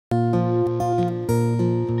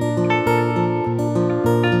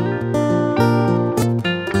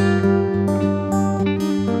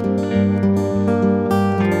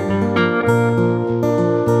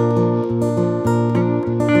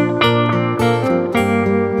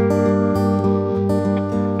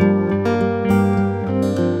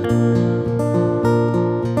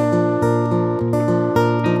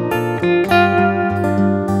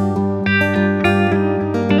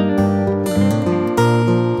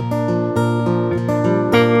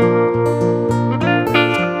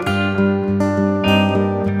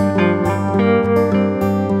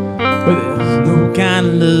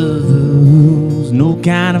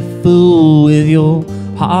of fool with your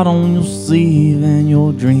heart on your sleeve and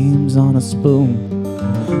your dreams on a spoon.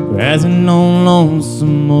 Who hasn't known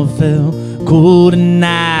lonesome or felt cold at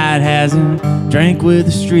night, hasn't drank with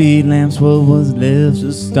the street lamps what was left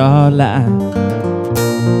of starlight.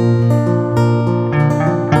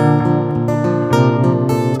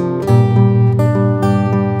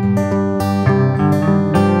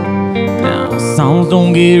 Songs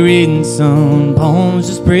don't get written, some poems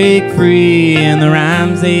just break free, and the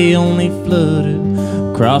rhymes they only flutter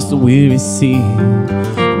across the weary sea.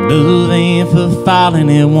 Love ain't for falling,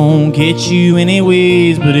 it won't get you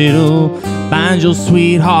anyways, but it'll find your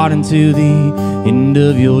sweetheart until the end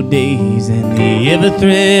of your days. And the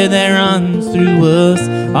Everthread that runs through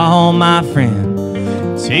us all, my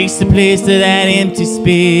friend, takes the place of that empty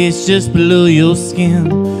space just below your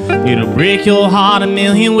skin. It'll break your heart a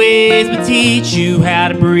million ways, but teach you how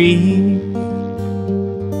to breathe.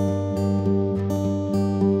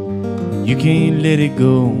 You can't let it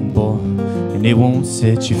go, boy, and it won't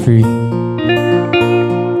set you free.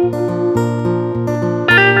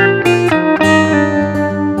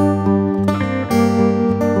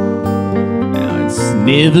 Now it's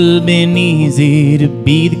never been easy to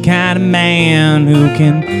be the kind of man who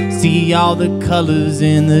can see all the colors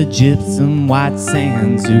in the gypsum white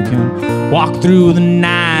sands, who can walk through the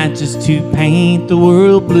night just to paint the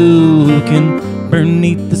world blue, who can burn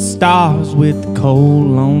beneath the stars with the cold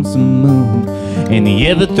lonesome moon. And the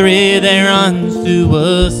Everthread that runs through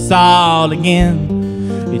us all again,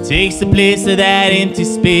 it takes the place of that empty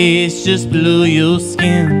space just below your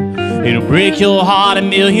skin. It'll break your heart a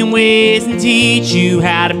million ways and teach you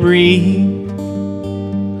how to breathe.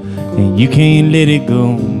 And you can't let it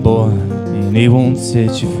go, boy, and it won't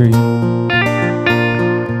set you free.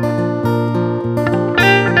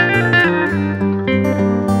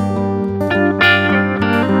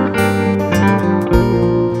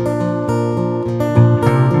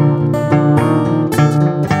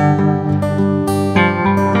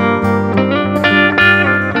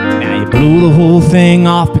 Blow the whole thing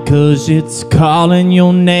off because it's calling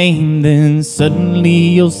your name. Then suddenly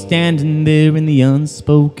you're standing there in the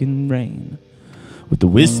unspoken rain, with the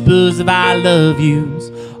whispers of I love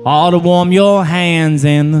yous all to warm your hands,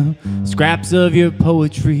 and the scraps of your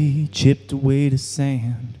poetry chipped away to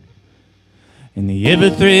sand. And the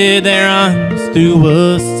Everthread that runs through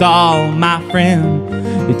us all, my friend,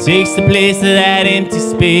 it takes the place of that empty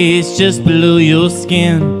space just below your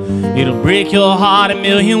skin. It'll break your heart a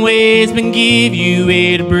million ways, but give you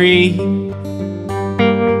air to breathe.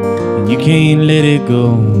 And you can't let it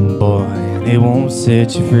go, boy, and it won't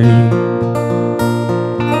set you free.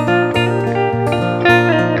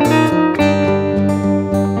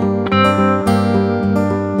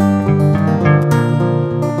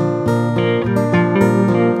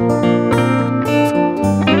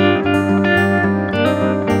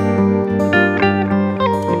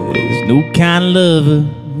 No kind of lover,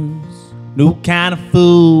 no kind of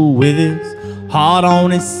fool, with his heart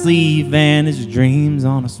on his sleeve and his dreams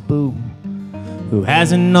on a spoon, who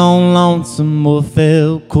hasn't known lonesome or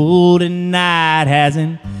felt cold at night,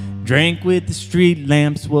 hasn't drank with the street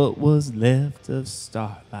lamps what was left of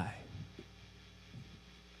starlight.